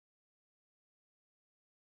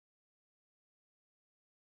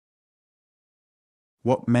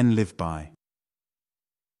What Men Live By.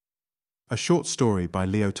 A short story by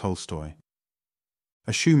Tolstoy.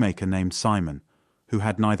 A shoemaker named Simon, who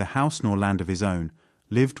had neither house nor land of his own,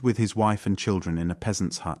 lived with his wife and children in a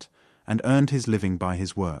peasant's hut, and earned his living by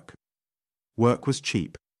his work. Work was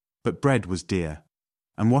cheap, but bread was dear,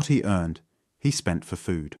 and what he earned, he spent for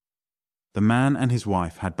food. The man and his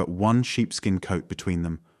wife had but one sheepskin coat between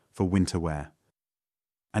them for winter wear,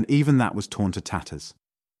 and even that was torn to tatters,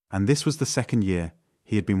 and this was the second year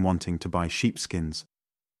he had been wanting to buy sheepskins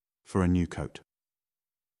for a new coat.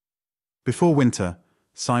 Before winter,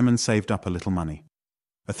 Simon saved up a little money.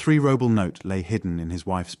 A 3-ruble note lay hidden in his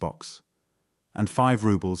wife's box, and 5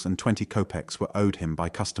 rubles and 20 kopecks were owed him by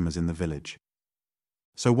customers in the village.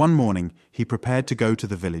 So one morning he prepared to go to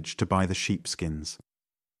the village to buy the sheepskins.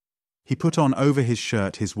 He put on over his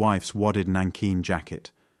shirt his wife's wadded nankeen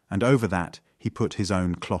jacket, and over that he put his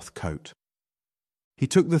own cloth coat. He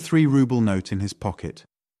took the 3-ruble note in his pocket,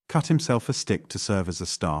 cut himself a stick to serve as a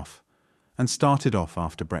staff, and started off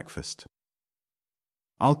after breakfast.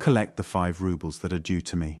 "I'll collect the 5 rubles that are due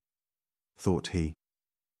to me," thought he.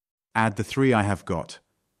 "Add the 3 I have got,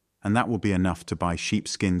 and that will be enough to buy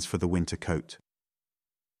sheepskins for the winter coat."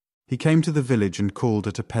 He came to the village and called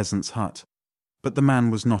at a peasant's hut, but the man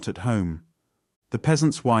was not at home. The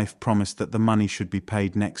peasant's wife promised that the money should be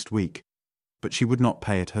paid next week, but she would not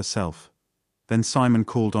pay it herself. Then Simon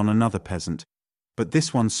called on another peasant, but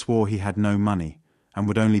this one swore he had no money and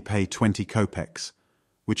would only pay 20 kopecks,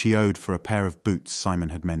 which he owed for a pair of boots Simon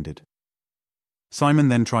had mended. Simon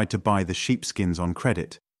then tried to buy the sheepskins on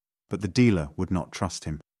credit, but the dealer would not trust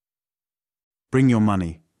him. "Bring your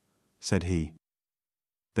money," said he.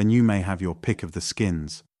 "Then you may have your pick of the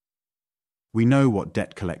skins. We know what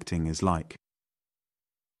debt collecting is like."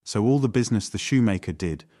 So all the business the shoemaker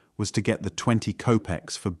did was to get the 20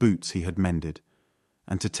 kopecks for boots he had mended,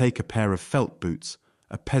 and to take a pair of felt boots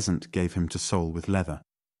a peasant gave him to sole with leather.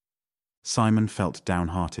 Simon felt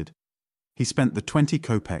downhearted. He spent the 20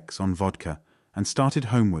 kopecks on vodka and started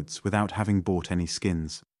homewards without having bought any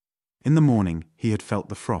skins. In the morning he had felt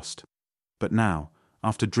the frost, but now,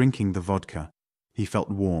 after drinking the vodka, he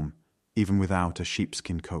felt warm, even without a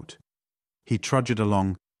sheepskin coat. He trudged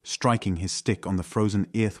along, striking his stick on the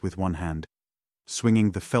frozen earth with one hand,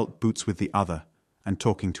 swinging the felt boots with the other, and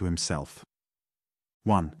talking to himself.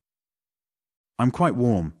 1. "I'm quite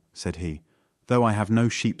warm," said he, "though I have no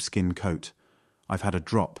sheepskin coat. I've had a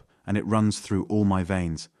drop, and it runs through all my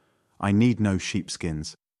veins. I need no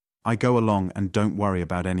sheepskins. I go along and don't worry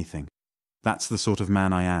about anything. That's the sort of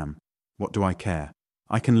man I am. What do I care?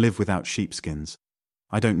 I can live without sheepskins.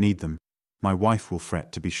 I don't need them. My wife will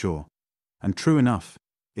fret, to be sure. And true enough,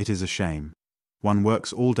 it is a shame. One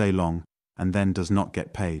works all day long, and then does not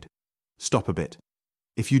get paid. Stop a bit.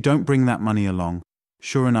 If you don't bring that money along,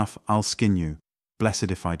 sure enough I'll skin you, blessed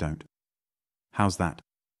if I don't. How's that?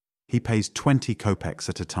 He pays 20 kopecks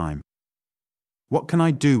at a time. What can I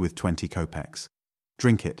do with 20 kopecks?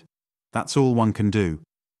 Drink it. That's all one can do.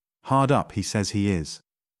 Hard up he says he is.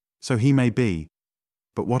 So he may be.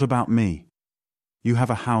 But what about me? You have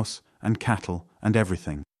a house and cattle and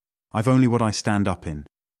everything. I've only what I stand up in.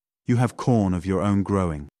 You have corn of your own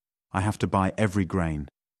growing. I have to buy every grain.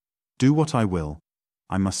 Do what I will,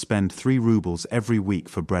 I must spend 3 rubles every week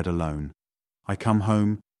for bread alone. I come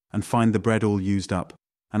home and find the bread all used up,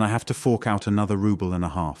 and I have to fork out another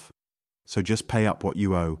 1.5 rubles. So just pay up what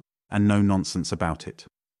you owe, and no nonsense about it."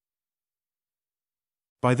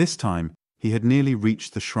 By this time, he had nearly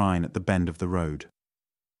reached the shrine at the bend of the road.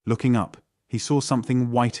 Looking up, he saw something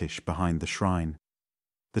whitish behind the shrine.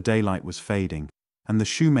 The daylight was fading, and the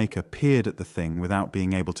shoemaker peered at the thing without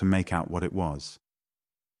being able to make out what it was.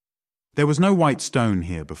 "There was no white stone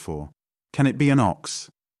here before. Can it be an ox?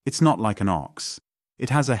 It's not like an ox.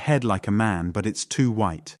 It has a head like a man, but it's too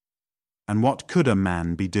white. And what could a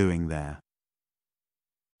man be doing there?"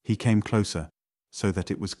 He came closer, so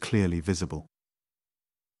that it was clearly visible.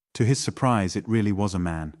 To his surprise, it really was a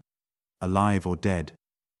man, alive or dead,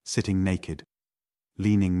 sitting naked,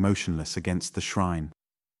 leaning motionless against the shrine.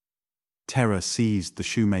 Terror seized the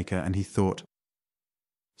shoemaker, and he thought,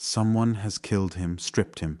 "Someone has killed him,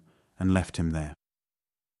 stripped him, and left him there.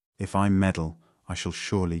 If I meddle, I shall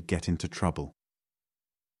surely get into trouble."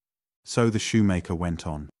 So the shoemaker went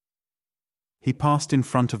on. He passed in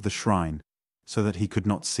front of the shrine, so that he could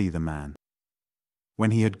not see the man.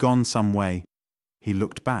 When he had gone some way, he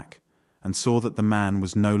looked back and saw that the man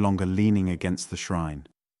was no longer leaning against the shrine,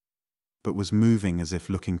 but was moving as if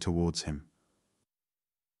looking towards him.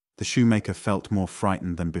 The shoemaker felt more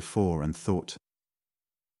frightened than before and thought,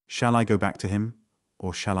 "Shall I go back to him,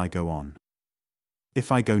 or shall I go on?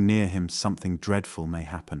 If I go near him, something dreadful may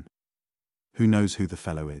happen." Who knows who the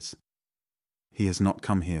fellow is? He has not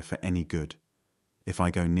come here for any good. If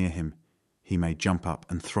I go near him, he may jump up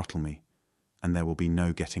and throttle me, and there will be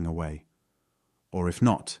no getting away. Or if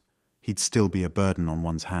not, he'd still be a burden on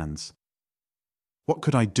one's hands. What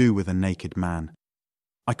could I do with a naked man?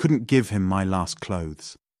 I couldn't give him my last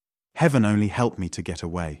clothes. Heaven only help me to get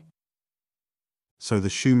away. So the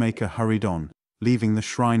shoemaker hurried on, leaving the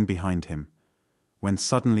shrine behind him, when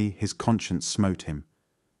suddenly his conscience smote him,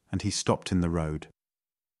 and he stopped in the road.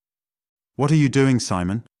 "What are you doing,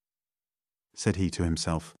 Simon?" said he to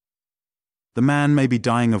himself. "The man may be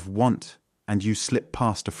dying of want, and you slip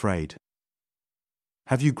past afraid.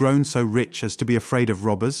 Have you grown so rich as to be afraid of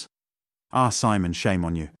robbers? Ah, Simon, shame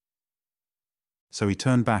on you." So he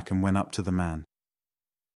turned back and went up to the man.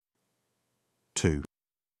 2.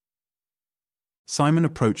 Simon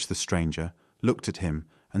approached the stranger, looked at him,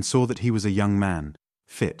 and saw that he was a young man,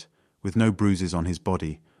 fit, with no bruises on his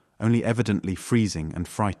body, only evidently freezing and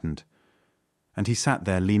frightened. And he sat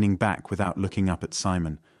there leaning back without looking up at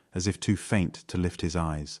Simon, as if too faint to lift his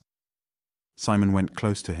eyes. Simon went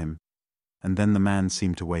close to him, and then the man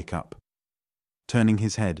seemed to wake up. Turning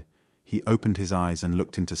his head, he opened his eyes and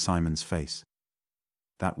looked into Simon's face.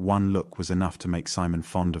 That one look was enough to make Simon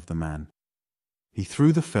fond of the man. He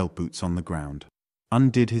threw the felt boots on the ground,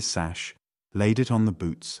 undid his sash, laid it on the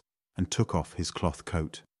boots, and took off his cloth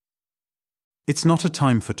coat. "It's not a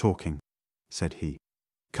time for talking," said he.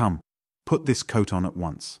 "Come, put this coat on at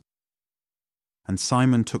once." And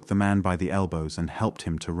Simon took the man by the elbows and helped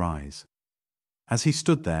him to rise. As he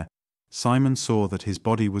stood there, Simon saw that his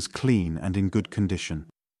body was clean and in good condition,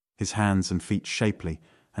 his hands and feet shapely,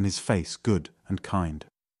 and his face good and kind.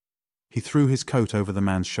 He threw his coat over the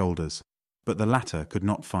man's shoulders, but the latter could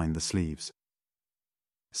not find the sleeves.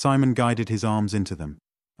 Simon guided his arms into them,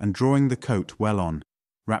 and drawing the coat well on,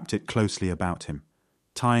 wrapped it closely about him,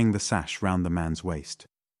 tying the sash round the man's waist.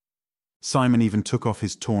 Simon even took off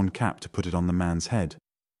his torn cap to put it on the man's head,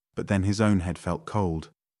 but then his own head felt cold,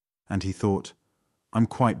 and he thought, "I'm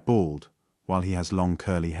quite bald, while he has long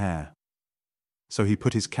curly hair." So he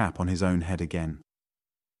put his cap on his own head again.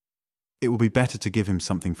 It will be better to give him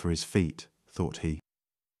something for his feet, thought he,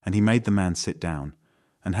 and he made the man sit down,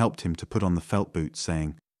 and helped him to put on the felt boots,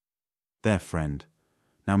 saying, "There, friend,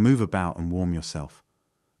 now move about and warm yourself.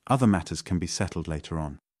 Other matters can be settled later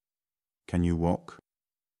on. Can you walk?"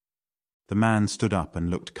 The man stood up and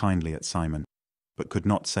looked kindly at Simon, but could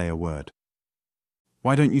not say a word.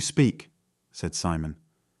 "Why don't you speak?" said Simon.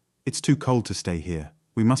 "It's too cold to stay here.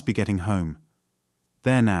 We must be getting home.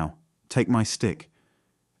 There now, take my stick,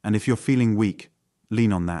 and if you're feeling weak,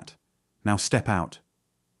 lean on that. Now step out."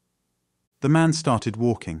 The man started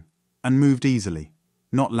walking, and moved easily,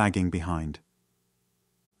 not lagging behind.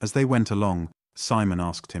 As they went along, Simon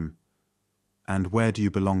asked him, "And where do you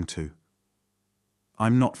belong to?"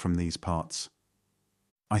 "I'm not from these parts."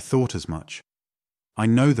 "I thought as much. I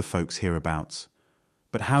know the folks hereabouts,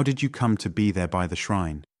 but how did you come to be there by the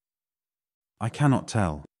shrine?" "I cannot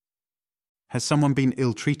tell." "Has someone been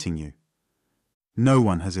ill-treating you?" "No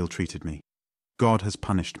one has ill-treated me. God has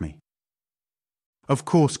punished me." "Of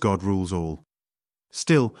course God rules all.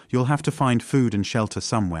 Still, you'll have to find food and shelter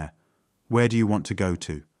somewhere. Where do you want to go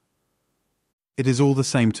to?" "It is all the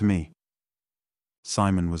same to me."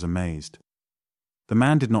 Simon was amazed. The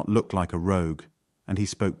man did not look like a rogue, and he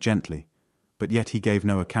spoke gently, but yet he gave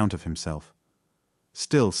no account of himself.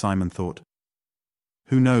 Still, Simon thought,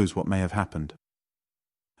 "Who knows what may have happened?"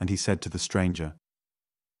 And he said to the stranger,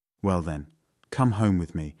 "Well then, come home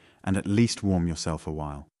with me, and at least warm yourself a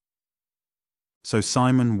while." So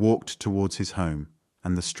Simon walked towards his home,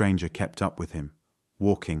 and the stranger kept up with him,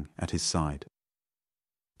 walking at his side.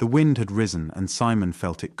 The wind had risen, and Simon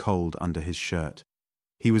felt it cold under his shirt.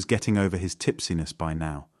 He was getting over his tipsiness by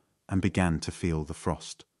now, and began to feel the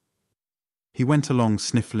frost. He went along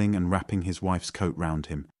sniffling and wrapping his wife's coat round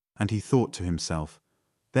him, and he thought to himself,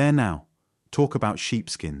 "There now, talk about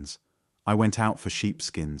sheepskins. I went out for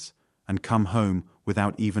sheepskins, and come home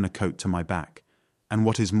without even a coat to my back, and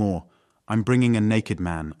what is more, I'm bringing a naked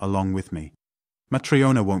man along with me.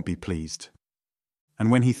 Matryona won't be pleased."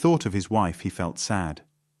 And when he thought of his wife, he felt sad.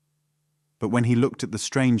 But when he looked at the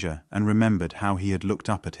stranger and remembered how he had looked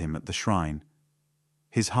up at him at the shrine,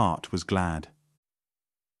 his heart was glad.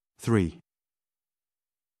 3.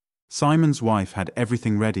 Simon's wife had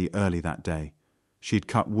everything ready early that day. She had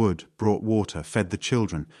cut wood, brought water, fed the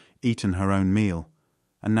children, eaten her own meal,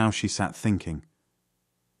 and now she sat thinking.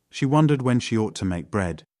 She wondered when she ought to make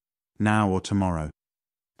bread, now or tomorrow.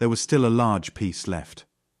 There was still a large piece left.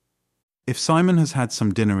 "If Simon has had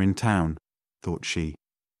some dinner in town," thought she,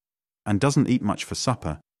 "and doesn't eat much for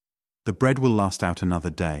supper, the bread will last out another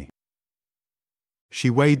day." She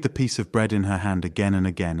weighed the piece of bread in her hand again and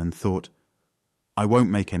again and thought, I won't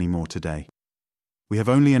make any more today. We have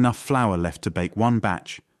only enough flour left to bake one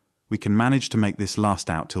batch. We can manage to make this last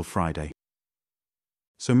out till Friday.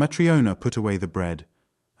 So Matryona put away the bread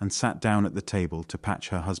and sat down at the table to patch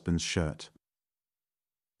her husband's shirt.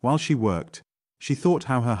 While she worked, she thought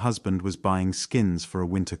how her husband was buying skins for a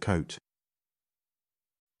winter coat.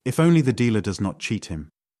 If only the dealer does not cheat him.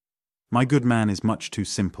 My good man is much too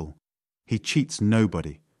simple. He cheats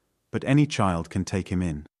nobody, but any child can take him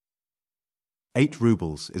in. 8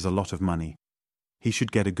 rubles is a lot of money. He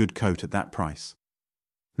should get a good coat at that price.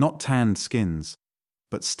 Not tanned skins,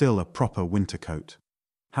 but still a proper winter coat.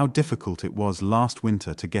 How difficult it was last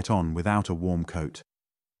winter to get on without a warm coat.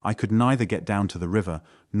 I could neither get down to the river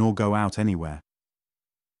nor go out anywhere.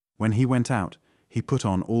 When he went out, he put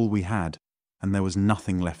on all we had, and there was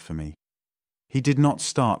nothing left for me. He did not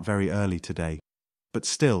start very early today, but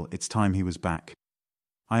still it's time he was back.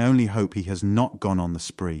 I only hope he has not gone on the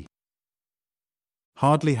spree.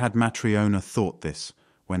 Hardly had Matryona thought this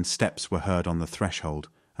when steps were heard on the threshold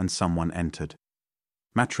and someone entered.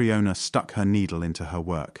 Matryona stuck her needle into her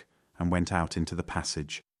work and went out into the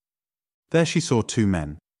passage. There she saw 2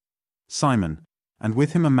 men, Simon, and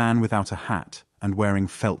with him a man without a hat and wearing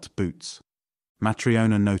felt boots.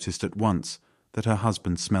 Matryona noticed at once that her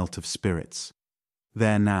husband smelt of spirits.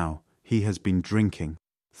 There now, he has been drinking,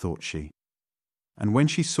 thought she. And when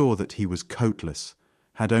she saw that he was coatless,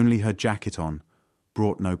 had only her jacket on,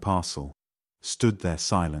 brought no parcel, stood there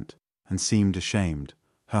silent, and seemed ashamed,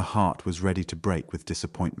 her heart was ready to break with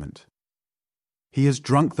disappointment. He has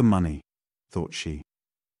drunk the money, thought she,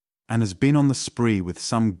 and has been on the spree with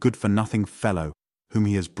some good-for-nothing fellow whom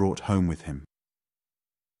he has brought home with him.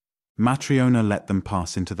 Matryona let them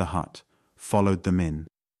pass into the hut, followed them in,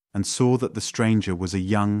 and saw that the stranger was a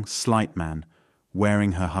young, slight man,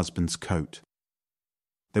 wearing her husband's coat.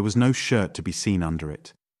 There was no shirt to be seen under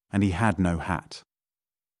it, and he had no hat.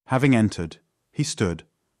 Having entered, he stood,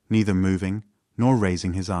 neither moving nor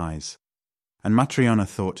raising his eyes, and Matryona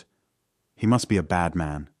thought, he must be a bad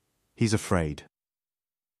man. He's afraid.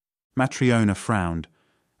 Matryona frowned,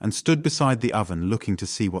 and stood beside the oven looking to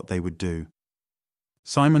see what they would do.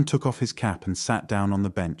 Simon took off his cap and sat down on the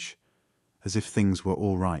bench, as if things were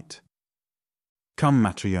all right. Come,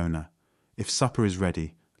 Matryona, if supper is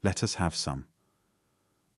ready, let us have some.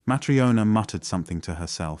 Matryona muttered something to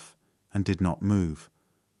herself, and did not move,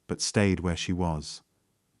 but stayed where she was,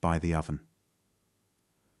 by the oven.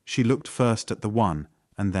 She looked first at the one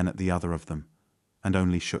and then at the other of them, and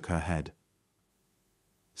only shook her head.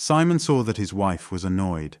 Simon saw that his wife was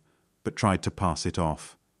annoyed, but tried to pass it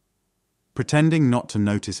off. Pretending not to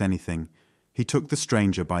notice anything, he took the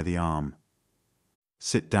stranger by the arm.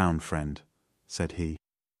 "Sit down, friend," said he,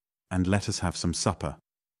 "and let us have some supper."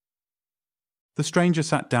 The stranger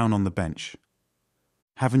sat down on the bench.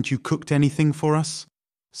 "Haven't you cooked anything for us?"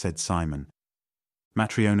 said Simon.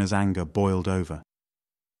 Matryona's anger boiled over.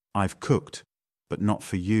 "I've cooked, but not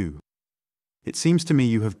for you. It seems to me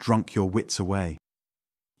you have drunk your wits away.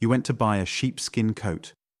 You went to buy a sheepskin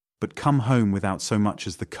coat, but come home without so much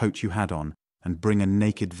as the coat you had on, and bring a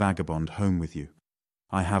naked vagabond home with you.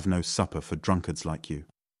 I have no supper for drunkards like you."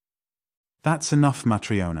 "That's enough,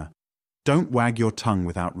 Matryona. Don't wag your tongue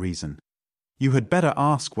without reason. You had better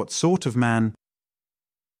ask what sort of man—"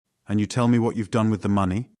 "And you tell me what you've done with the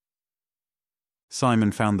money?"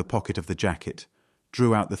 Simon found the pocket of the jacket,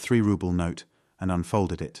 drew out the 3-ruble note, and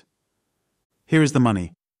unfolded it. "Here is the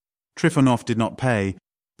money. Trifonov did not pay,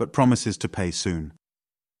 but promises to pay soon."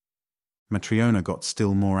 Matryona got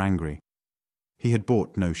still more angry. He had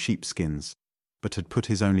bought no sheepskins, but had put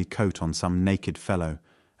his only coat on some naked fellow,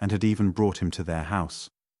 and had even brought him to their house.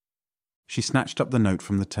 She snatched up the note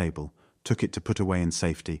from the table, took it to put away in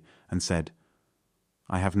safety, and said,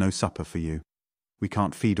 "I have no supper for you. We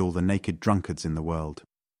can't feed all the naked drunkards in the world."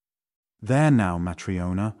 "There now,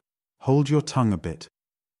 Matryona, hold your tongue a bit.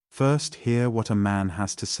 First hear what a man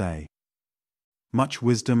has to say. Much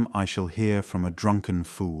wisdom I shall hear from a drunken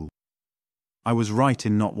fool. I was right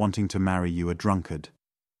in not wanting to marry you a drunkard.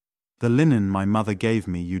 The linen my mother gave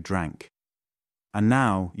me you drank. And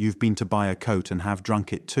now you've been to buy a coat and have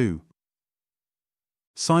drunk it too."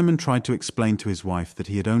 Simon tried to explain to his wife that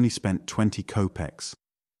he had only spent 20 kopecks,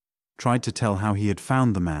 tried to tell how he had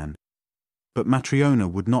found the man, but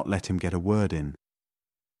Matryona would not let him get a word in.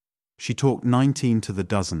 She talked 19 to the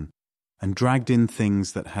dozen, and dragged in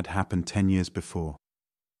things that had happened 10 years before.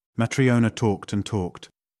 Matryona talked and talked,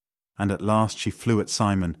 and at last she flew at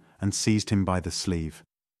Simon and seized him by the sleeve.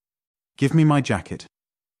 "Give me my jacket.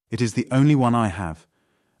 It is the only one I have,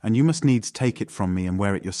 and you must needs take it from me and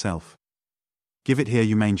wear it yourself. Give it here,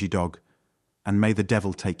 you mangy dog. and may the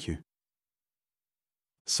devil take you."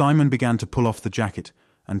 Simon began to pull off the jacket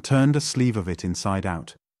and turned a sleeve of it inside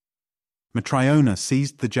out. Matryona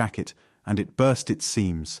seized the jacket, and it burst its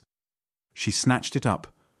seams. She snatched it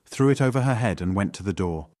up, threw it over her head, and went to the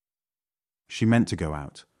door. She meant to go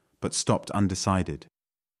out, but stopped undecided.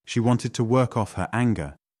 She wanted to work off her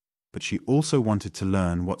anger, but she also wanted to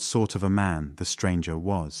learn what sort of a man the stranger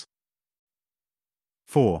was.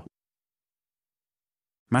 4.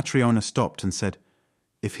 Matryona stopped and said,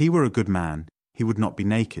 "If he were a good man, he would not be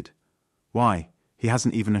naked. Why, he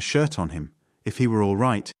hasn't even a shirt on him. If he were all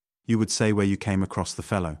right, you would say where you came across the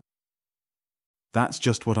fellow." "That's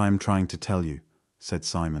just what I am trying to tell you," said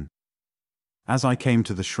Simon. "As I came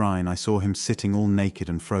to the shrine, I saw him sitting all naked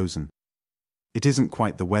and frozen. It isn't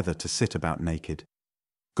quite the weather to sit about naked.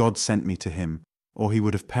 God sent me to him, or he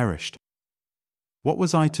would have perished. What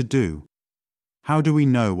was I to do? How do we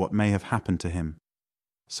know what may have happened to him?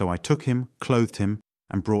 So I took him, clothed him,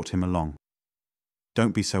 and brought him along.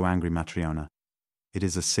 Don't be so angry, Matryona. It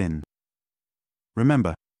is a sin.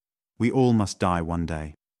 Remember, we all must die one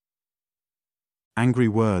day." Angry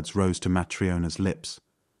words rose to Matryona's lips,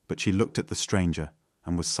 but she looked at the stranger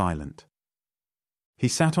and was silent. He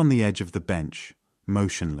sat on the edge of the bench,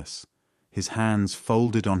 motionless, his hands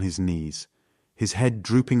folded on his knees, his head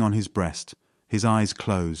drooping on his breast, his eyes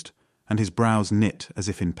closed, and his brows knit as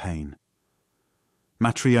if in pain.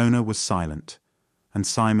 Matryona was silent, and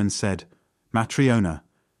Simon said, "Matryona,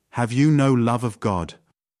 have you no love of God?"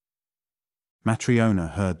 Matryona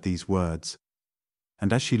heard these words,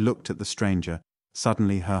 and as she looked at the stranger,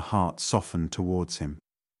 suddenly her heart softened towards him.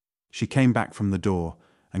 She came back from the door,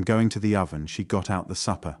 and going to the oven, she got out the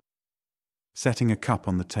supper. Setting a cup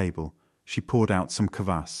on the table, she poured out some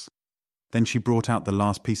kvass. Then she brought out the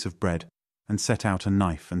last piece of bread and set out a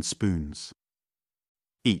knife and spoons.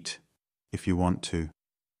 "Eat, if you want to,"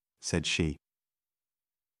 said she.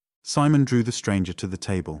 Simon drew the stranger to the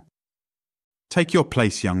table. "Take your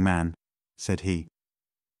place, young man," said he.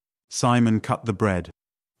 Simon cut the bread,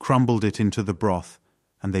 crumbled it into the broth,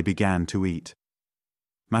 and they began to eat.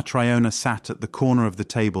 Matryona sat at the corner of the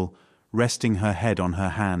table, resting her head on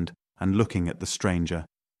her hand and looking at the stranger.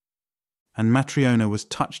 And Matryona was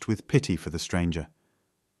touched with pity for the stranger,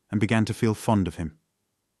 and began to feel fond of him.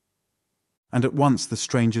 And at once the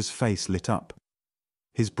stranger's face lit up.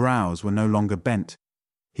 His brows were no longer bent.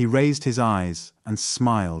 He raised his eyes and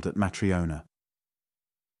smiled at Matryona.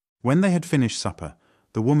 When they had finished supper,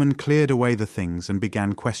 the woman cleared away the things and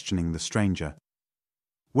began questioning the stranger.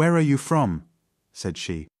 "Where are you from?" said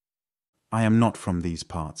she. "I am not from these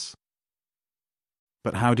parts."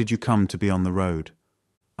 "But how did you come to be on the road?"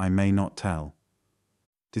 "I may not tell."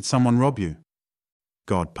 "Did someone rob you?"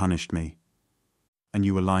 "God punished me." "And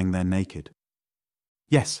you were lying there naked?"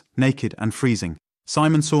 "Yes, naked and freezing.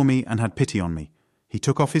 Simon saw me and had pity on me. He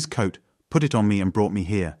took off his coat, put it on me, and brought me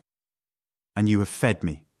here." "And you have fed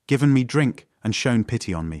me, given me drink, and shown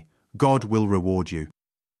pity on me. God will reward you."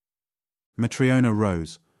 Matryona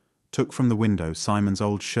rose, took from the window Simon's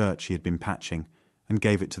old shirt she had been patching, and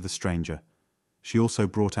gave it to the stranger. She also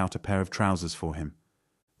brought out a pair of trousers for him.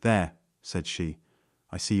 "There," said she,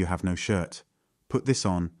 "I see you have no shirt. Put this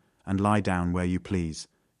on, and lie down where you please,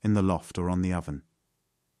 in the loft or on the oven."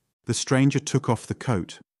 The stranger took off the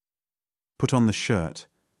coat, put on the shirt,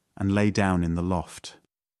 and lay down in the loft.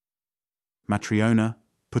 Matryona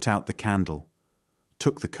put out the candle,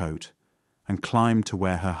 took the coat, and climbed to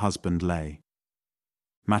where her husband lay.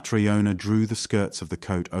 Matryona drew the skirts of the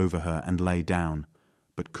coat over her and lay down,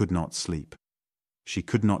 but could not sleep. She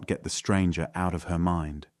could not get the stranger out of her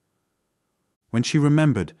mind. When she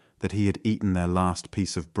remembered that he had eaten their last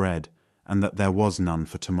piece of bread, and that there was none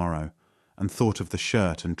for tomorrow, and thought of the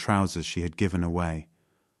shirt and trousers she had given away,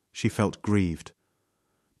 she felt grieved.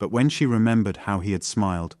 But when she remembered how he had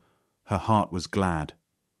smiled, her heart was glad.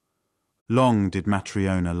 Long did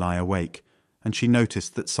Matryona lie awake, and she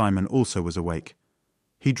noticed that Simon also was awake.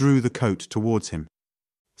 He drew the coat towards him.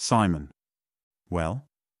 "Simon." "Well?"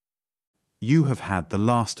 "You have had the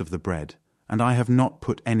last of the bread, and I have not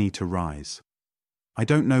put any to rise. I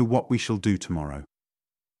don't know what we shall do tomorrow.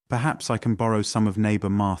 Perhaps I can borrow some of neighbour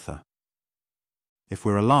Martha. If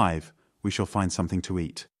we're alive, we shall find something to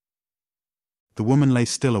eat." The woman lay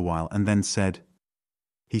still a while and then said,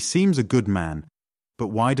 "He seems a good man, but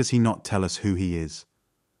why does he not tell us who he is?"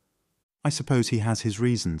 "I suppose he has his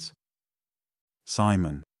reasons."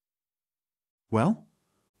 "Simon." "Well,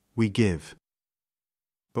 we give.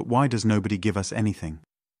 But why does nobody give us anything?"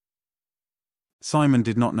 Simon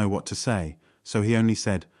did not know what to say, so he only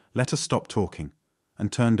said, "Let us stop talking,"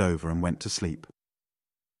 and turned over and went to sleep.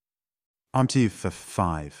 Armtiv for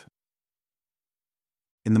 5.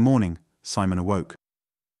 In the morning, Simon awoke.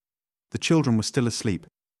 The children were still asleep.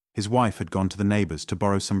 His wife had gone to the neighbours to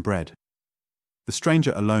borrow some bread. The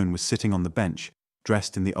stranger alone was sitting on the bench,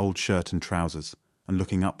 dressed in the old shirt and trousers, and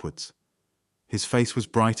looking upwards. His face was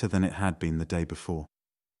brighter than it had been the day before.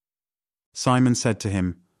 Simon said to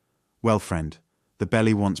him, "Well, friend, the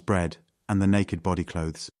belly wants bread, and the naked body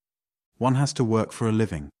clothes. One has to work for a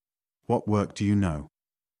living. What work do you know?"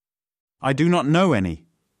 "I do not know any."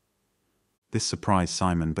 This surprised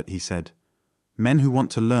Simon, but he said, "Men who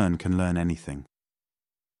want to learn can learn anything."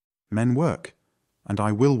 "Men work, and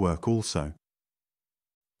I will work also."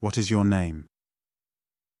 "What is your name?"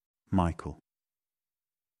 "Michael."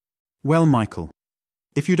 "Well, Michael,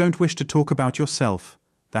 if you don't wish to talk about yourself,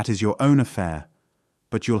 that is your own affair,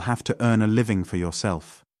 but you'll have to earn a living for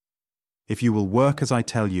yourself. If you will work as I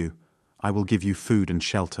tell you, I will give you food and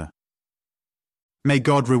shelter." "May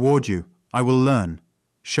God reward you. I will learn.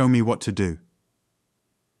 Show me what to do."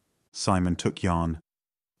 Simon took yarn,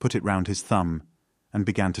 put it round his thumb, and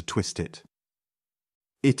began to twist it.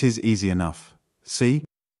 "It is easy enough. See?"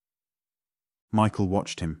 Michael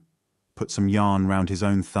watched him, put some yarn round his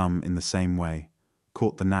own thumb in the same way,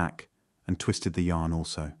 caught the knack, and twisted the yarn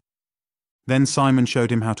also. Then Simon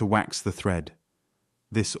showed him how to wax the thread.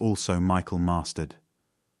 This also Michael mastered.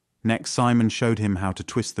 Next Simon showed him how to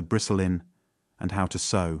twist the bristle in, and how to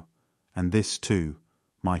sew, and this too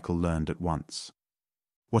Michael learned at once.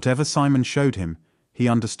 Whatever Simon showed him, he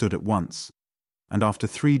understood at once, and after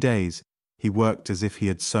 3 days he worked as if he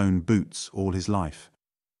had sewn boots all his life.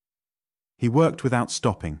 He worked without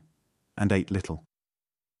stopping, and ate little.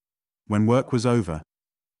 When work was over,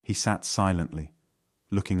 he sat silently,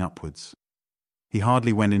 looking upwards. He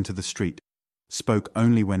hardly went into the street, spoke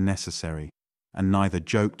only when necessary, and neither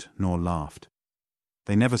joked nor laughed.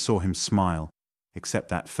 They never saw him smile, except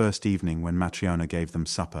that first evening when Matryona gave them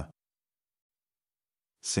supper.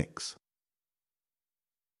 6.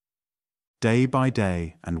 Day by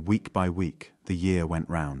day and week by week the year went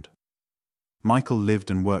round. Michael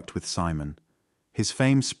lived and worked with Simon. His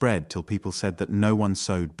fame spread till people said that no one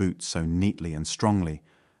sewed boots so neatly and strongly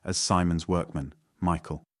as Simon's workman,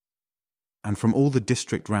 Michael. And from all the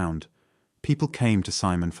district round, people came to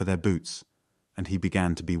Simon for their boots, and he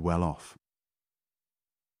began to be well off.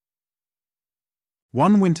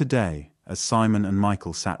 One winter day, as Simon and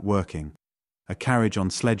Michael sat working, a carriage on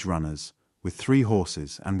sledge runners, with 3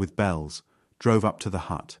 horses and with bells, drove up to the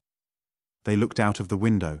hut. They looked out of the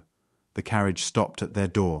window. The carriage stopped at their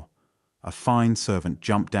door. A fine servant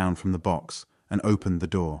jumped down from the box and opened the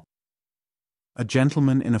door. A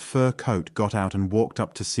gentleman in a fur coat got out and walked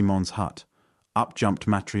up to Simon's hut. Up jumped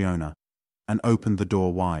Matryona and opened the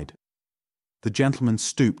door wide. The gentleman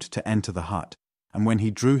stooped to enter the hut, and when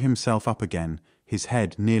he drew himself up again, his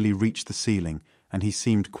head nearly reached the ceiling, and he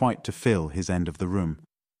seemed quite to fill his end of the room.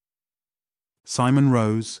 Simon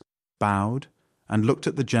rose, bowed, and looked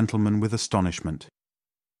at the gentleman with astonishment.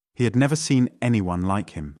 He had never seen anyone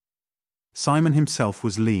like him. Simon himself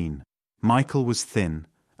was lean, Michael was thin,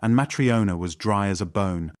 and Matryona was dry as a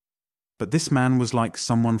bone. But this man was like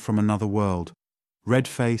someone from another world,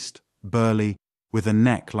 red-faced, burly, with a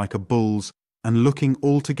neck like a bull's, and looking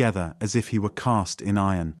altogether as if he were cast in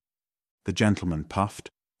iron. The gentleman puffed,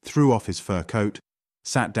 threw off his fur coat,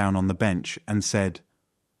 sat down on the bench, and said,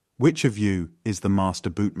 "Which of you is the master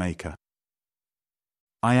bootmaker?"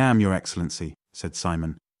 "I am, Your Excellency," said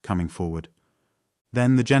Simon, coming forward.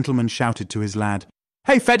 Then the gentleman shouted to his lad,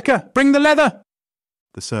 "Hey, Fedka, bring the leather!"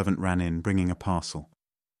 The servant ran in, bringing a parcel.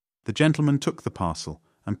 The gentleman took the parcel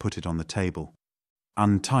and put it on the table.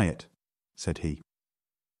 "Untie it," said he.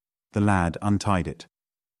 The lad untied it.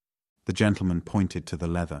 The gentleman pointed to the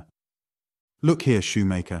leather. "Look here,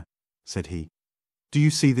 shoemaker," said he. "Do you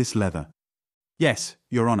see this leather?" "Yes,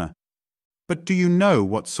 Your Honour. But do you know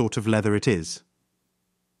what sort of leather it is?"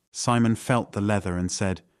 Simon felt the leather and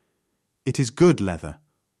said, "It is good leather."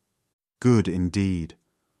 "Good indeed.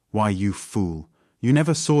 Why, you fool, you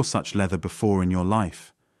never saw such leather before in your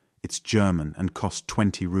life. It's German and cost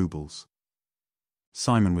 20 rubles.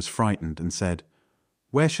 Simon was frightened and said,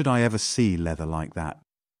 "Where should I ever see leather like that?"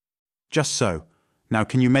 "Just so. Now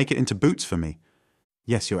can you make it into boots for me?"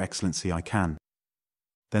 "Yes, Your Excellency, I can."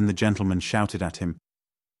 Then the gentleman shouted at him,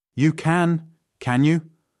 "You can you?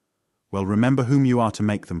 Well, remember whom you are to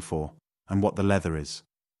make them for, and what the leather is.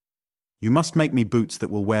 You must make me boots that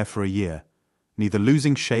will wear for a year, neither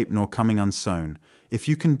losing shape nor coming unsewn. If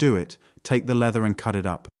you can do it, take the leather and cut it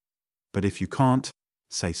up. But if you can't,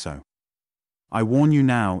 say so. I warn you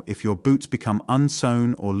now, if your boots become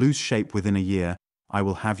unsewn or lose shape within a year, I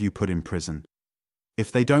will have you put in prison.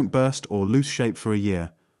 If they don't burst or lose shape for a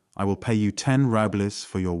year, I will pay you 10 rubles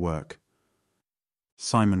for your work."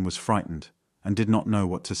 Simon was frightened and did not know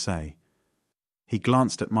what to say. He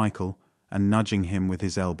glanced at Michael and, nudging him with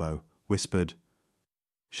his elbow, whispered,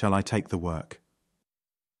 "Shall I take the work?"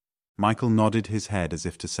 Michael nodded his head as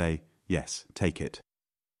if to say, "Yes, take it."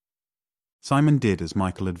 Simon did as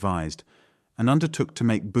Michael advised, and undertook to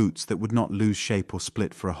make boots that would not lose shape or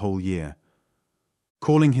split for a whole year.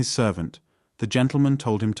 Calling his servant, the gentleman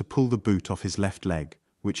told him to pull the boot off his left leg,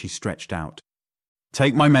 which he stretched out.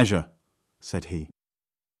 "Take my measure," said he.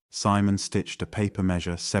 Simon stitched a paper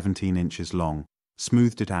measure 17 inches long,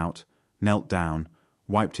 smoothed it out, knelt down,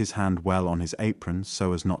 wiped his hand well on his apron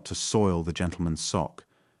so as not to soil the gentleman's sock,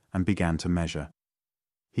 and began to measure.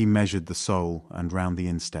 He measured the sole and round the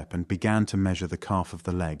instep and began to measure the calf of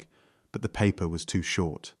the leg, but the paper was too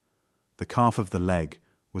short. The calf of the leg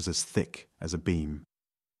was as thick as a beam.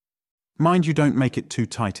 "Mind you don't make it too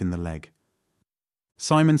tight in the leg."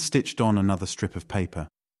 Simon stitched on another strip of paper.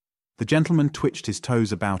 The gentleman twitched his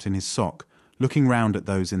toes about in his sock, looking round at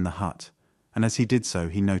those in the hut, and as he did so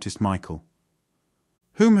he noticed Michael.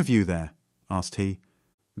 "Whom have you there?" asked he.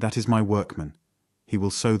 "That is my workman. He will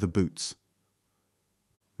sew the boots."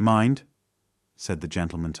 "Mind," said the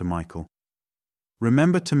gentleman to Michael,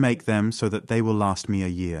 "remember to make them so that they will last me a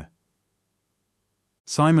year."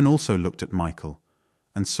 Simon also looked at Michael,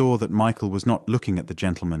 and saw that Michael was not looking at the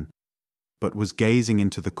gentleman, but was gazing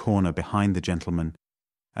into the corner behind the gentleman,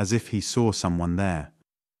 as if he saw someone there.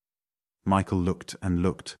 Michael looked,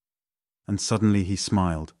 and suddenly he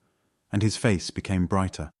smiled, and his face became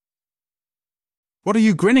brighter. "What are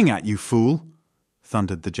you grinning at, you fool?"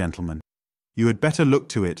 thundered the gentleman. "You had better look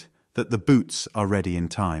to it that the boots are ready in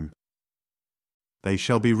time." "They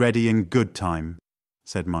shall be ready in good time,"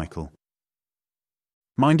 said Michael.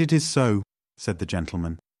 "Mind it is so," said the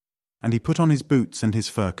gentleman, and he put on his boots and his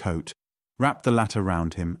fur coat, wrapped the latter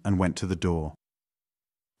round him, and went to the door.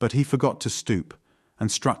 But he forgot to stoop,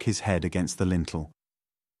 and struck his head against the lintel.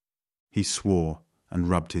 He swore and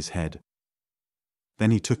rubbed his head. Then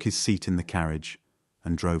he took his seat in the carriage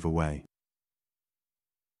and drove away.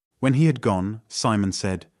 When he had gone, Simon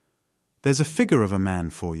said, "There's a figure of a man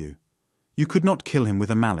for you. You could not kill him with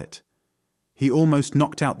a mallet. He almost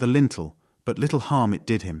knocked out the lintel, but little harm it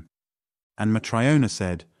did him." And Matryona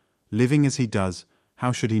said, "Living as he does,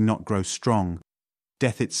 how should he not grow strong?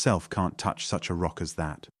 Death itself can't touch such a rock as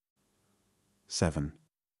that." 7.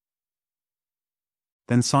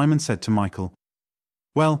 Then Simon said to Michael,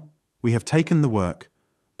 "Well, we have taken the work,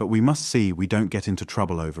 but we must see we don't get into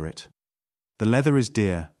trouble over it. The leather is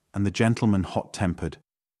dear, and the gentleman hot-tempered.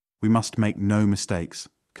 We must make no mistakes.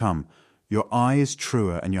 Come, your eye is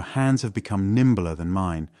truer, and your hands have become nimbler than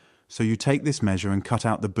mine, so you take this measure and cut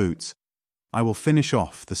out the boots. I will finish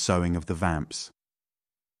off the sewing of the vamps."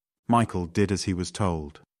 Michael did as he was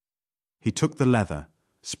told. He took the leather,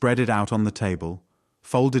 spread it out on the table,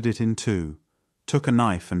 folded it in two, took a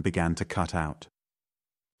knife and began to cut out.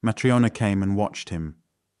 Matryona came and watched him,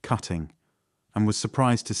 cutting, and was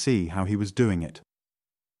surprised to see how he was doing it.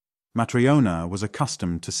 Matryona was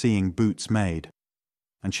accustomed to seeing boots made,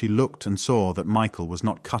 and she looked and saw that Michael was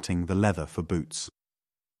not cutting the leather for boots,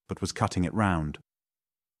 but was cutting it round.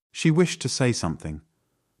 She wished to say something,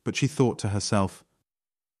 but she thought to herself,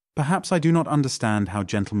 "Perhaps I do not understand how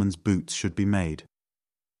gentlemen's boots should be made.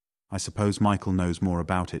 I suppose Michael knows more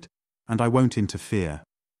about it, and I won't interfere."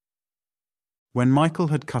 When Michael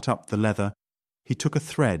had cut up the leather, he took a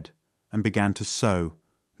thread and began to sew,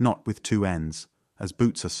 not with two ends, as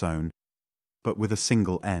boots are sewn, but with a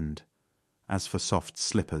single end, as for soft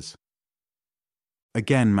slippers.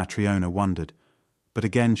 Again Matryona wondered, but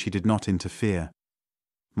again she did not interfere.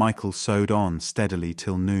 Michael sewed on steadily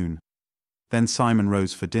till noon. Then Simon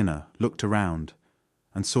rose for dinner, looked around,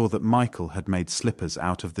 and saw that Michael had made slippers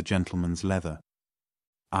out of the gentleman's leather.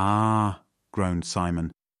 "Ah," groaned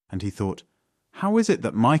Simon, and he thought, "How is it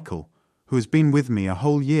that Michael, who has been with me a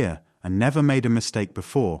whole year and never made a mistake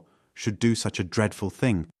before, should do such a dreadful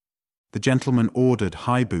thing? The gentleman ordered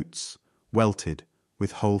high boots, welted,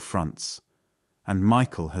 with whole fronts, and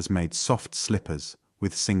Michael has made soft slippers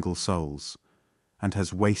with single soles, and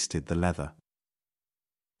has wasted the leather.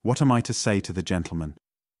 What am I to say to the gentleman?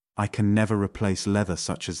 I can never replace leather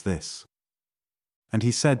such as this." And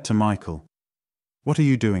he said to Michael, "What are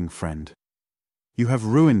you doing, friend? You have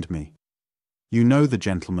ruined me. You know the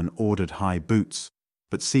gentleman ordered high boots,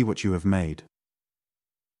 but see what you have made."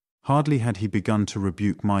 Hardly had he begun to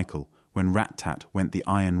rebuke Michael when rat-tat went the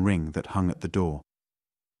iron ring that hung at the door.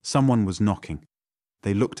 Someone was knocking.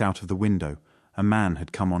 They looked out of the window. A man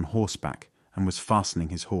had come on horseback and was fastening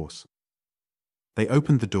his horse. They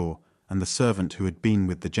opened the door, and the servant who had been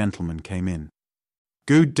with the gentleman came in.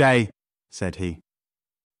 "Good day," said he.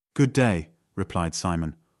 "Good day," replied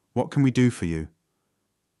Simon. "What can we do for you?"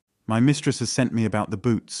 "My mistress has sent me about the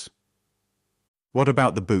boots." "What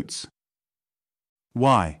about the boots?"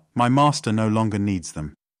 "Why, my master no longer needs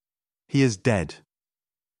them. He is dead."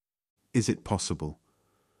 "Is it possible?"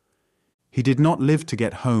 "He did not live to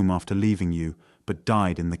get home after leaving you, but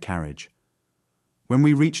died in the carriage. When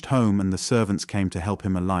we reached home and the servants came to help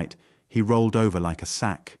him alight, he rolled over like a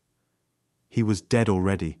sack. He was dead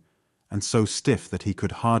already, and so stiff that he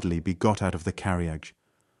could hardly be got out of the carriage.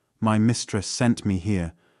 My mistress sent me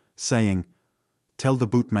here, saying, 'Tell the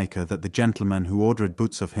bootmaker that the gentleman who ordered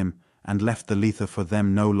boots of him and left the leather for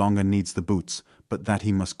them no longer needs the boots, but that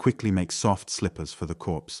he must quickly make soft slippers for the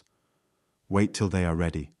corpse. Wait till they are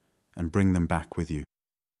ready, and bring them back with you.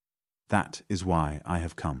 That is why I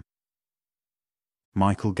have come.'"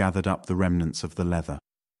 Michael gathered up the remnants of the leather,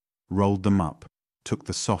 rolled them up, took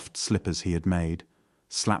the soft slippers he had made,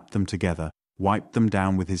 slapped them together, wiped them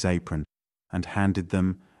down with his apron, and handed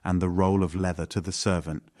them and the roll of leather to the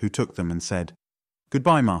servant, who took them and said,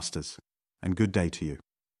 "Goodbye, masters, and good day to you."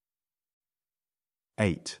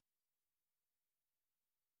 8.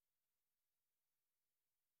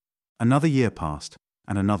 Another year passed,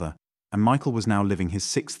 and another, and Michael was now living his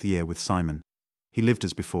 6th year with Simon. He lived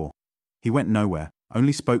as before. He went nowhere,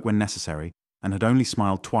 only spoke when necessary, and had only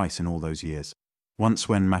smiled twice in all those years, once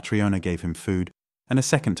when Matryona gave him food, and a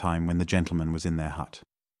second time when the gentleman was in their hut.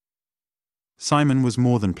 Simon was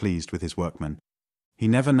more than pleased with his workmen. He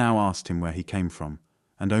never now asked him where he came from,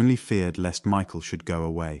 and only feared lest Michael should go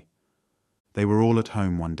away. They were all at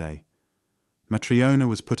home one day. Matryona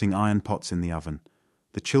was putting iron pots in the oven.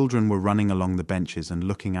 The children were running along the benches and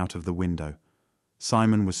looking out of the window.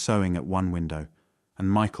 Simon was sewing at one window,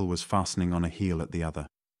 and Michael was fastening on a heel at the other.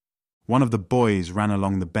 One of the boys ran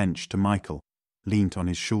along the bench to Michael, leant on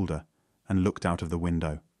his shoulder, and looked out of the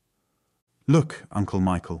window. "Look, Uncle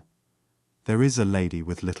Michael, there is a lady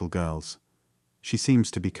with little girls. She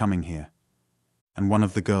seems to be coming here, and one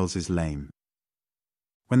of the girls is lame."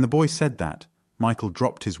 When the boy said that, Michael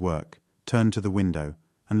dropped his work, turned to the window,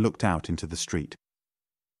 and looked out into the street.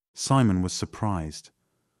 Simon was surprised.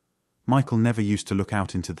 Michael never used to look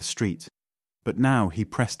out into the street, but now he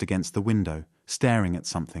pressed against the window, staring at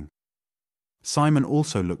something. Simon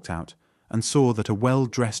also looked out and saw that a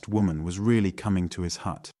well-dressed woman was really coming to his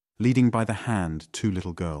hut, leading by the hand 2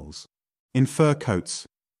 little girls, in fur coats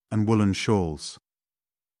and woolen shawls.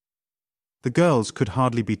 The girls could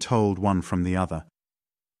hardly be told one from the other,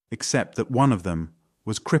 except that one of them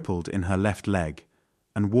was crippled in her left leg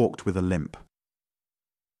and walked with a limp.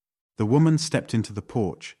 The woman stepped into the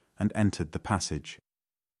porch and entered the passage.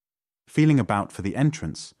 Feeling about for the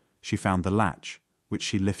entrance, she found the latch, which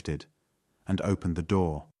she lifted, and opened the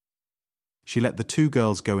door. She let the 2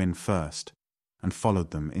 girls go in first, and followed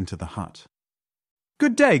them into the hut.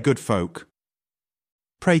 "Good day, good folk."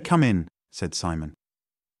 "Pray come in," said Simon.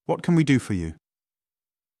 "What can we do for you?"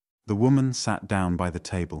 The woman sat down by the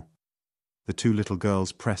table. The 2 little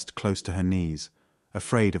girls pressed close to her knees,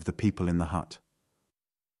 afraid of the people in the hut.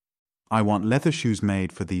 "I want leather shoes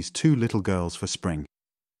made for these 2 little girls for spring."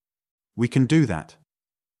 "We can do that.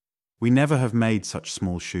 We never have made such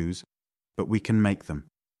small shoes, but we can make them.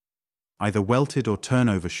 Either welted or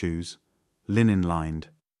turnover shoes, linen-lined.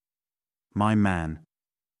 My man,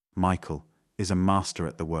 Michael, is a master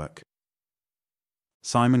at the work."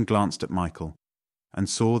 Simon glanced at Michael and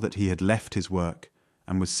saw that he had left his work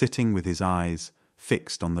and was sitting with his eyes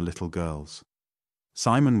fixed on the little girls.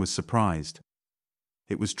 Simon was surprised.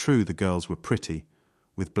 It was true the girls were pretty,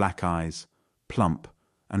 with black eyes, plump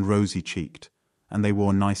and rosy-cheeked, and they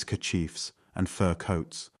wore nice kerchiefs and fur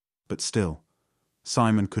coats, but still,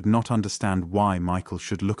 Simon could not understand why Michael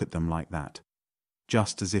should look at them like that,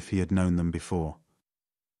 just as if he had known them before.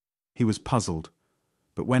 He was puzzled,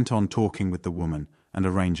 but went on talking with the woman and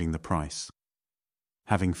arranging the price.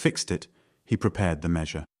 Having fixed it, he prepared the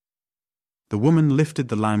measure. The woman lifted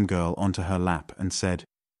the lame girl onto her lap and said,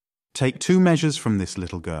 "Take 2 measures from this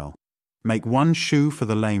little girl. Make 1 shoe for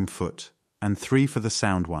the lame foot and 3 for the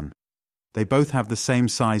sound one. They both have the same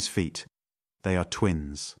size feet. They are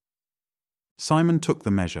twins." Simon took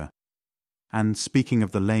the measure, and, speaking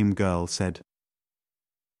of the lame girl, said,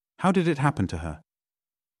 "How did it happen to her?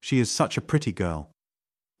 She is such a pretty girl.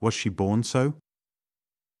 Was she born so?"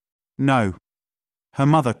 "No. Her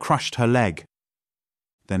mother crushed her leg."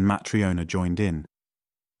 Then Matryona joined in.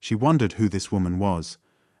 She wondered who this woman was,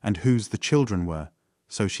 and whose the children were,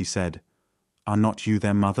 so she said, "Are not you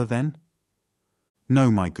their mother, then?" "No,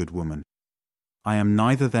 my good woman. I am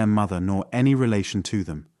neither their mother nor any relation to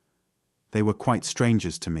them. They were quite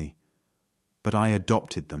strangers to me, but I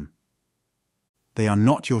adopted them." "They are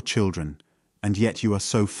not your children, and yet you are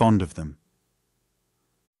so fond of them,"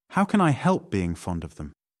 How can I help being fond of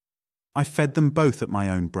them? I fed them both at my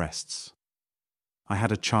own breasts. I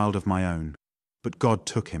had a child of my own, but God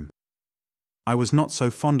took him. I was not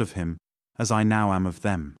so fond of him as I now am of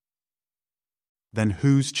them. Then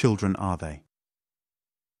whose children are they?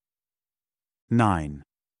 9.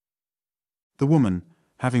 The woman,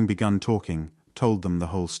 having begun talking, told them the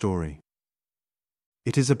whole story.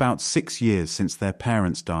 It is about 6 years since their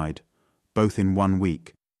parents died, both in 1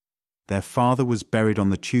 week. Their father was buried on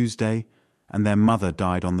the Tuesday, and their mother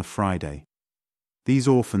died on the Friday. These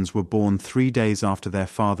orphans were born 3 days after their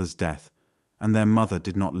father's death, and their mother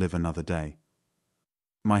did not live another day.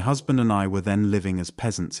 My husband and I were then living as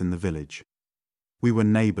peasants in the village. We were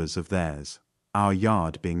neighbours of theirs, our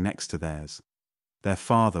yard being next to theirs. Their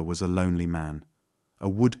father was a lonely man, a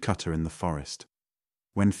woodcutter in the forest.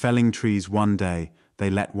 When felling trees one day, they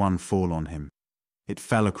let one fall on him. It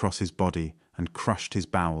fell across his body and crushed his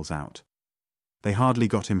bowels out. They hardly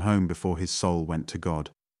got him home before his soul went to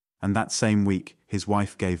God, and that same week his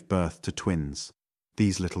wife gave birth to twins,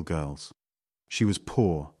 these little girls. She was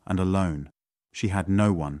poor and alone. She had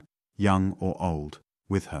no one, young or old,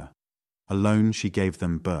 with her. Alone she gave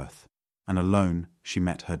them birth, and alone she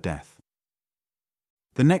met her death.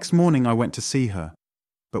 The next morning I went to see her,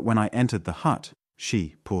 but when I entered the hut,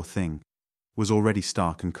 she, poor thing, was already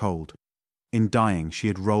stark and cold. In dying she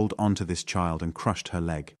had rolled onto this child and crushed her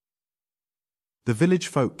leg. The village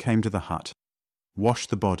folk came to the hut, washed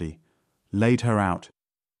the body, laid her out,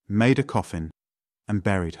 made a coffin, and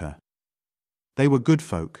buried her. They were good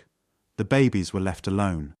folk. The babies were left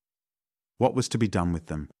alone. What was to be done with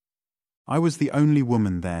them? I was the only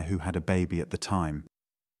woman there who had a baby at the time.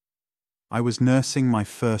 I was nursing my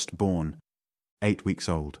firstborn, 8 weeks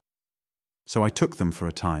old. So I took them for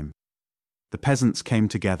a time. The peasants came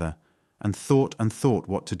together and thought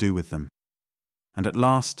what to do with them. And at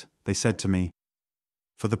last they said to me,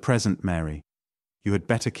 "For the present, Mary, you had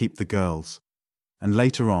better keep the girls, and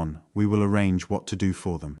later on we will arrange what to do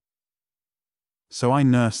for them." So I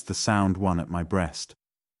nursed the sound one at my breast,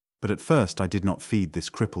 but at first I did not feed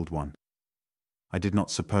this crippled one. I did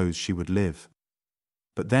not suppose she would live.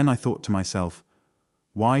 But then I thought to myself,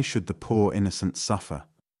 why should the poor innocent suffer?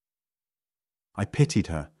 I pitied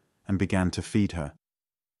her and began to feed her.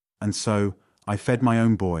 And so I fed my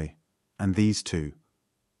own boy, and these two,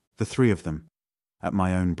 the 3 of them, at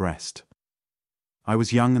my own breast. I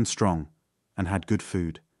was young and strong, and had good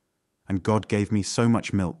food, and God gave me so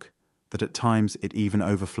much milk that at times it even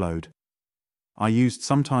overflowed. I used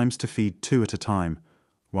sometimes to feed 2 at a time,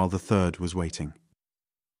 while the 3rd was waiting.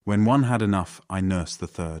 When one had enough, I nursed the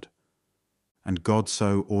 3rd. And God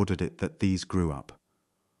so ordered it that these grew up,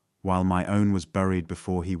 while my own was buried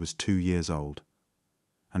before he was 2 years old.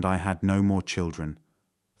 And I had no more children,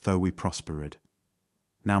 though we prospered.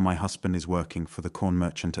 Now my husband is working for the corn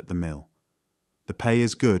merchant at the mill. The pay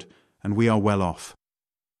is good, and we are well off.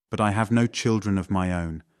 But I have no children of my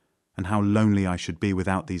own, and how lonely I should be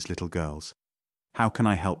without these little girls. How can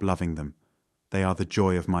I help loving them? They are the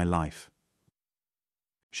joy of my life.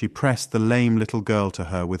 She pressed the lame little girl to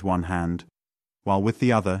her with one hand, while with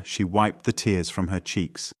the other she wiped the tears from her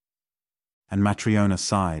cheeks. And Matryona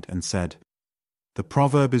sighed and said, "The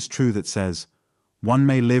proverb is true that says, 'One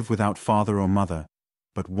may live without father or mother,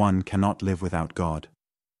 but one cannot live without God.'"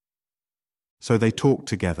 So they talked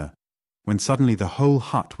together, when suddenly the whole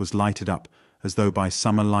hut was lighted up as though by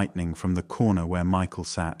summer lightning from the corner where Michael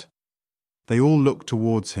sat. They all looked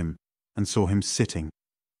towards him and saw him sitting,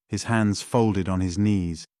 his hands folded on his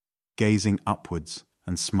knees, gazing upwards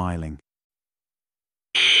and smiling.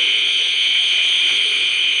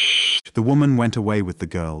 The woman went away with the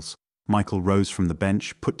girls. Michael rose from the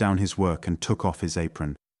bench, put down his work and took off his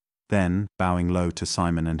apron. Then, bowing low to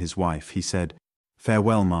Simon and his wife, he said,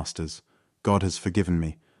 "Farewell, masters. God has forgiven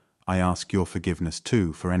me. I ask your forgiveness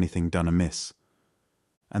too for anything done amiss."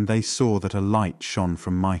 And they saw that a light shone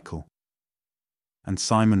from Michael. And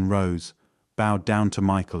Simon rose, bowed down to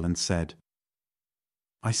Michael and said,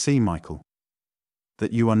 "I see, Michael,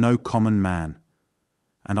 that you are no common man,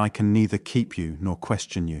 and I can neither keep you nor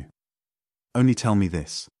question you. Only tell me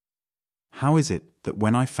this, how is it that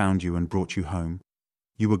when I found you and brought you home,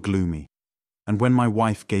 you were gloomy, and when my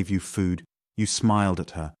wife gave you food, you smiled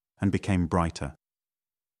at her and became brighter?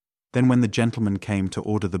 Then when the gentleman came to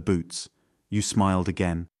order the boots, you smiled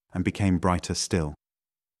again and became brighter still.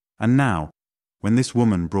 And now, when this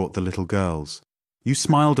woman brought the little girls, you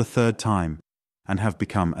smiled a 3rd time and have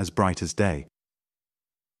become as bright as day.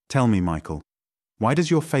 Tell me, Michael, why does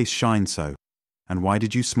your face shine so, and why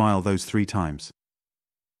did you smile those 3 times?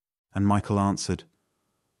 And Michael answered,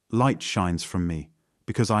 "Light shines from me,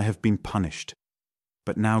 because I have been punished,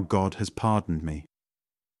 but now God has pardoned me."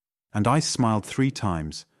 And I smiled 3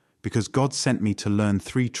 times, because God sent me to learn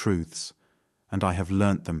 3 truths, and I have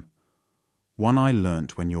learnt them. One I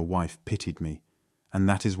learnt when your wife pitied me, and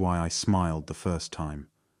that is why I smiled the first time.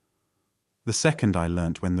 The second I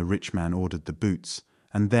learnt when the rich man ordered the boots,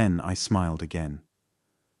 and then I smiled again.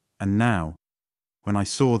 And now, when I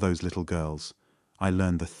saw those little girls, I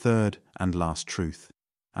learned the third and last truth,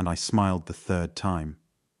 and I smiled the 3rd time.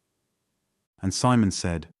 And Simon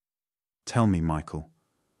said, "Tell me, Michael,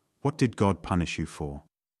 what did God punish you for?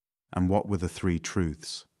 And what were the 3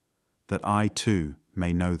 truths? That I too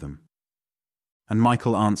may know them." And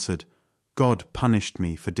Michael answered, "God punished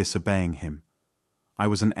me for disobeying him. I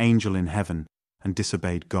was an angel in heaven and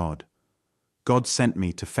disobeyed God. God sent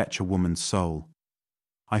me to fetch a woman's soul.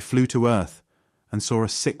 I flew to earth and saw a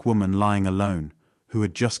sick woman lying alone who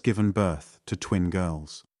had just given birth to twin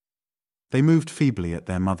girls. They moved feebly at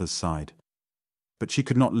their mother's side, but she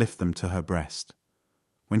could not lift them to her breast.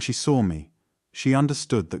 When she saw me, she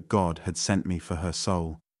understood that God had sent me for her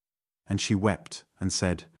soul, and she wept and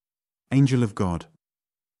said, 'Angel of God,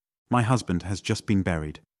 my husband has just been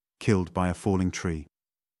buried, killed by a falling tree.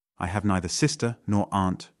 I have neither sister nor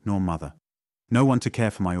aunt nor mother, no one to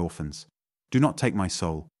care for my orphans. Do not take my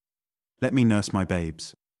soul. Let me nurse my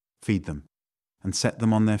babes, feed them, and set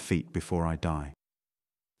them on their feet before I die.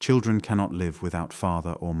 Children cannot live without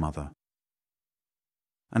father or mother.'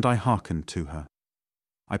 And I hearkened to her.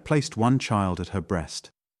 I placed one child at her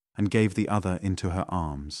breast, and gave the other into her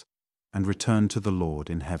arms, and returned to the Lord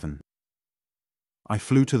in heaven. I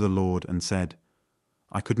flew to the Lord and said,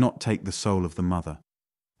 'I could not take the soul of the mother.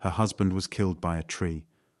 Her husband was killed by a tree.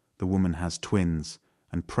 The woman has twins,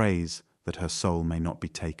 and prays that her soul may not be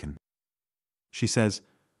taken. She says,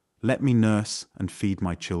 "Let me nurse and feed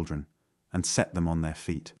my children, and set them on their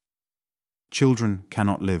feet. Children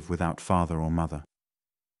cannot live without father or mother.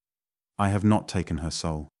 I have not taken her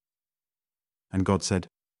soul." And God said,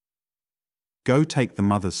 "Go take the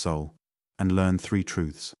mother's soul and learn 3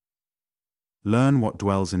 truths. Learn what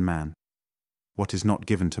dwells in man, what is not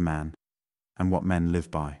given to man, and what men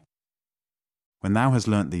live by. When thou hast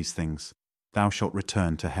learnt these things, thou shalt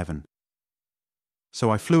return to heaven."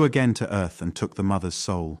 So I flew again to earth and took the mother's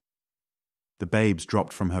soul. The babes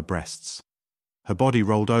dropped from her breasts. Her body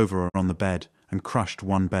rolled over on the bed and crushed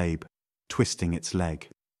one babe, twisting its leg.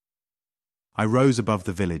 I rose above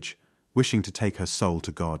the village, wishing to take her soul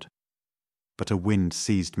to God. But a wind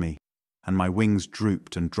seized me, and my wings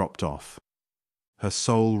drooped and dropped off. Her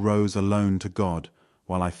soul rose alone to God,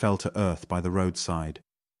 while I fell to earth by the roadside.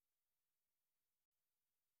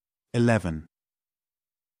 11.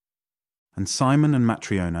 And Simon and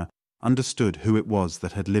Matryona understood who it was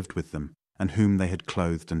that had lived with them, and whom they had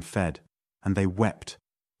clothed and fed, and they wept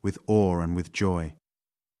with awe and with joy.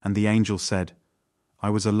 And the angel said, "I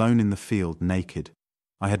was alone in the field, naked.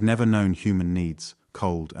 I had never known human needs,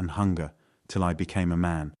 cold and hunger, till I became a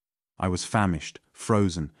man. I was famished,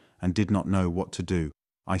 frozen, and did not know what to do.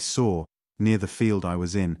 I saw, near the field I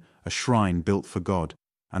was in, a shrine built for God,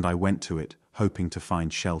 and I went to it, hoping to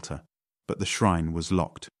find shelter. But the shrine was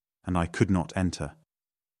locked, and I could not enter.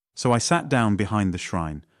 So I sat down behind the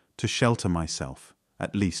shrine, to shelter myself,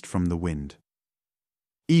 at least from the wind.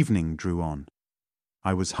 Evening drew on.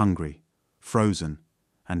 I was hungry, frozen,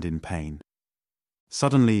 and in pain.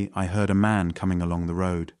 Suddenly I heard a man coming along the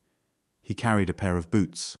road. He carried a pair of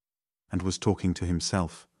boots, and was talking to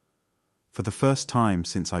himself. For the first time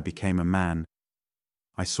since I became a man,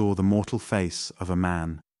 I saw the mortal face of a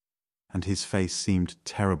man, and his face seemed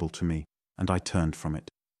terrible to me, and I turned from it.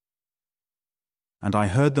 And I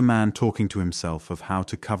heard the man talking to himself of how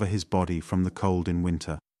to cover his body from the cold in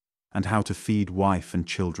winter, and how to feed wife and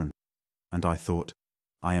children. And I thought,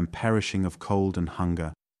 I am perishing of cold and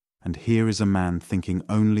hunger, and here is a man thinking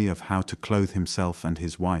only of how to clothe himself and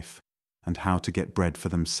his wife, and how to get bread for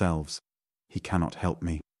themselves. He cannot help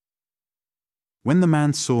me. When the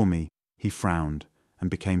man saw me, he frowned, and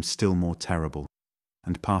became still more terrible,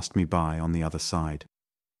 and passed me by on the other side.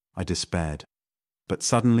 I despaired. But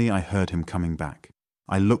suddenly I heard him coming back.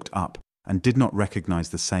 I looked up, and did not recognize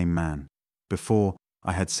the same man. Before,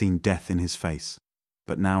 I had seen death in his face,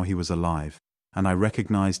 but now he was alive, and I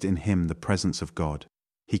recognized in him the presence of God.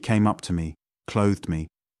 He came up to me, clothed me,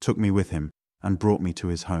 took me with him, and brought me to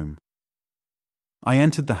his home. I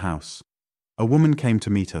entered the house. A woman came to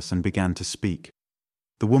meet us and began to speak.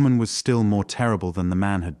 The woman was still more terrible than the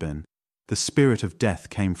man had been. The spirit of death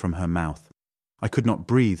came from her mouth. I could not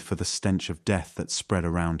breathe for the stench of death that spread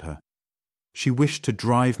around her. She wished to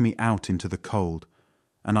drive me out into the cold,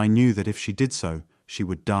 and I knew that if she did so, she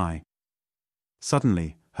would die.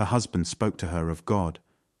 Suddenly, her husband spoke to her of God,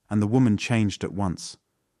 and the woman changed at once.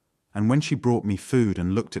 and when she brought me food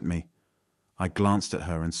and looked at me, I glanced at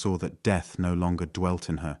her and saw that death no longer dwelt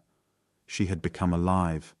in her. She had become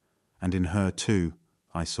alive, and in her too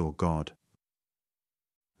I saw God.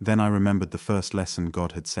 Then I remembered the first lesson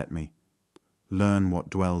God had set me: learn what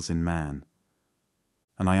dwells in man.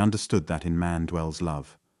 And I understood that in man dwells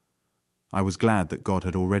love. I was glad that God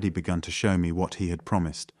had already begun to show me what he had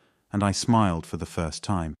promised, and I smiled for the first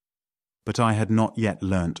time. But I had not yet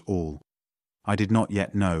learnt all. I did not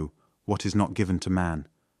yet know what is not given to man,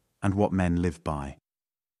 and what men live by.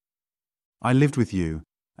 I lived with you,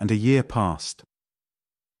 and a year passed.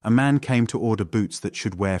 A man came to order boots that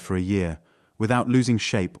should wear for a year, without losing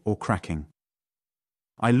shape or cracking.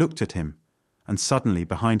 I looked at him, and suddenly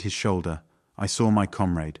behind his shoulder I saw my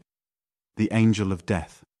comrade, the angel of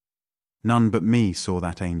death. None but me saw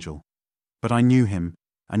that angel, but I knew him,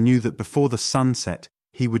 and knew that before the sun set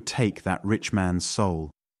he would take that rich man's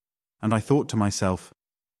soul. And I thought to myself,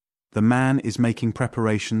 the man is making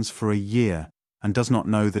preparations for a year, and does not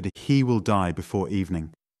know that he will die before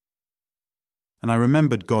evening. And I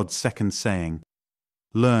remembered God's second saying,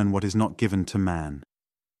 learn what is not given to man.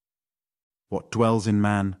 What dwells in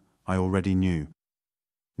man I already knew.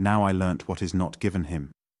 Now I learnt what is not given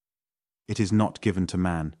him. It is not given to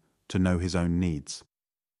man to know his own needs.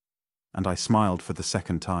 And I smiled for the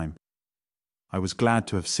second time. I was glad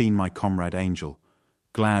to have seen my comrade angel,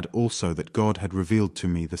 glad also that God had revealed to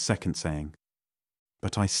me the second saying.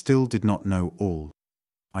 But I still did not know all.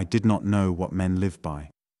 I did not know what men live by.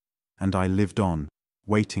 And I lived on,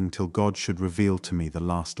 waiting till God should reveal to me the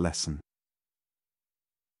last lesson.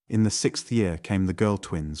 In the 6th year came the girl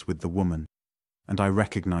twins with the woman, and I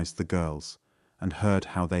recognized the girls, and heard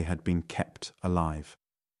how they had been kept alive.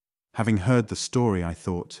 Having heard the story, I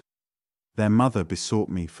thought, their mother besought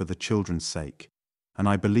me for the children's sake, and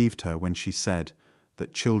I believed her when she said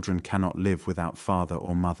that children cannot live without father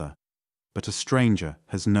or mother, but a stranger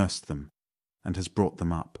has nursed them and has brought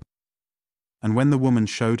them up. And when the woman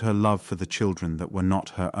showed her love for the children that were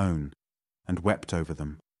not her own, and wept over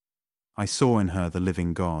them, I saw in her the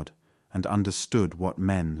living God, and understood what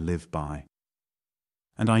men live by.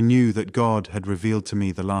 And I knew that God had revealed to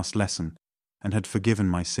me the last lesson, and had forgiven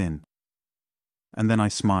my sin. And then I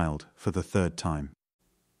smiled for the third time.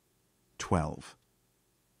 12.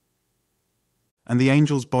 And the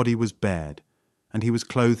angel's body was bared, and he was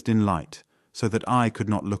clothed in light, so that I could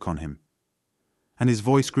not look on him. And his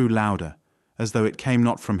voice grew louder, as though it came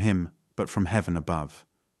not from him, but from heaven above.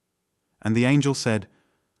 And the angel said,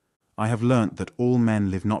 I have learnt that all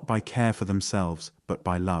men live not by care for themselves, but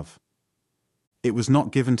by love. It was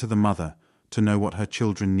not given to the mother to know what her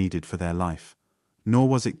children needed for their life, nor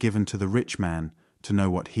was it given to the rich man to know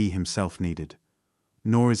what he himself needed,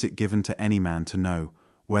 nor is it given to any man to know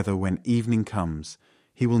whether when evening comes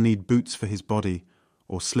he will need boots for his body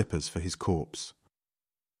or slippers for his corpse.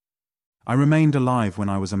 I remained alive when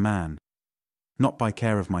I was a man, not by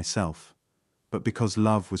care of myself, but because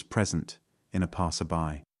love was present in a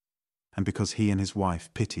passer-by, and because he and his wife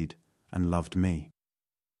pitied and loved me.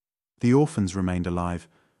 The orphans remained alive,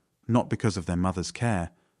 not because of their mother's care,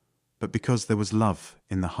 but because there was love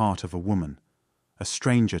in the heart of a woman, a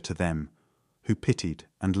stranger to them, who pitied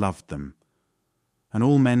and loved them. And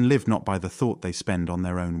all men live not by the thought they spend on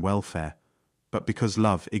their own welfare, but because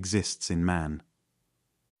love exists in man.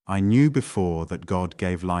 I knew before that God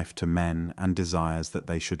gave life to men and desires that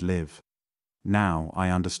they should live. Now I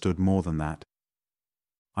understood more than that.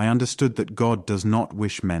 I understood that God does not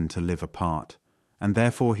wish men to live apart, and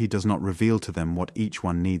therefore he does not reveal to them what each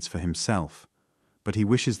one needs for himself, but he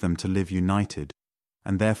wishes them to live united,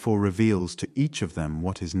 and therefore reveals to each of them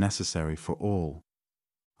what is necessary for all.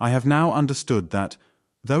 I have now understood that,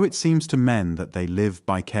 though it seems to men that they live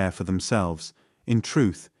by care for themselves, in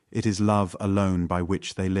truth it is love alone by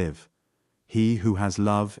which they live. He who has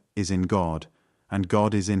love is in God, and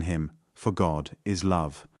God is in him, for God is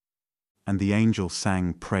love. And the angel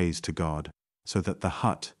sang praise to God, so that the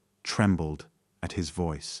hut trembled at his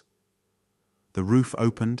voice. The roof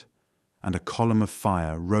opened, and a column of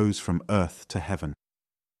fire rose from earth to heaven.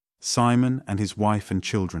 Simon and his wife and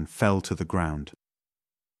children fell to the ground.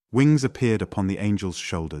 Wings appeared upon the angel's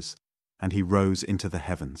shoulders, and he rose into the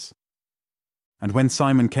heavens. And when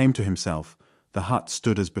Simon came to himself, the hut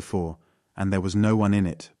stood as before, and there was no one in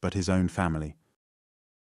it but his own family,